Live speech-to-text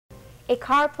A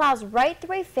car plows right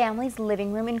through a family's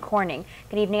living room in Corning.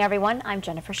 Good evening, everyone. I'm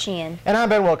Jennifer Sheehan. And I'm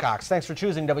Ben Wilcox. Thanks for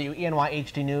choosing WENY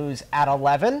HD News at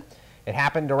 11. It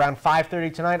happened around 5:30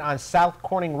 tonight on South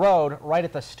Corning Road, right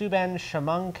at the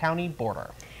Steuben-Chemung County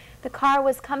border. The car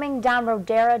was coming down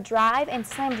Rodera Drive and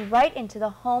slammed right into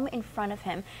the home in front of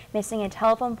him, missing a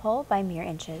telephone pole by mere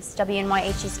inches.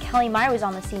 WNYHD's Kelly Meyer was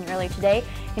on the scene earlier today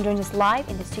and joins us live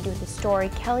in the studio with the story.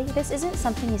 Kelly, this isn't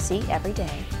something you see every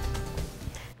day.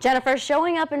 Jennifer,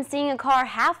 showing up and seeing a car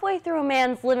halfway through a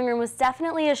man's living room was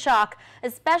definitely a shock,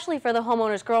 especially for the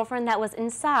homeowner's girlfriend that was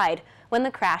inside when the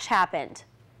crash happened.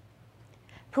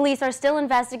 Police are still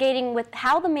investigating with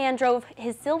how the man drove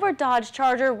his silver Dodge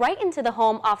Charger right into the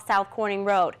home off South Corning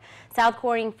Road. South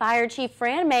Corning Fire Chief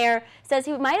Fran Mayer says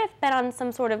he might have been on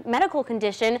some sort of medical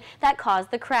condition that caused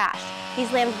the crash. He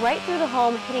slammed right through the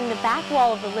home, hitting the back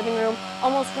wall of the living room,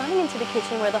 almost running into the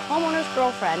kitchen where the homeowner's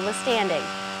girlfriend was standing.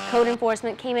 Code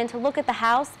enforcement came in to look at the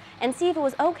house and see if it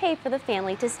was okay for the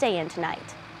family to stay in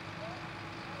tonight.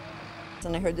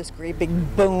 And I heard this great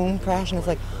big boom crash, and it's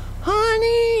like,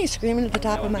 honey, screaming at the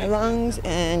top of my lungs.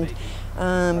 And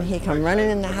he come running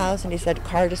in the house, and he said,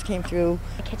 car just came through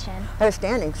the kitchen. I was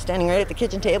standing right at the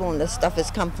kitchen table, and this stuff has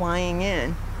come flying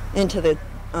into the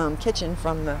kitchen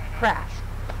from the crash.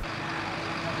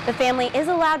 The family is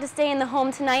allowed to stay in the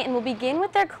home tonight and will begin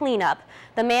with their cleanup.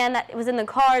 The man that was in the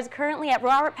car is currently at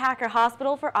Robert Packer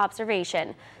Hospital for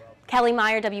observation. Kelly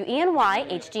Meyer, WENY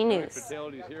HD News.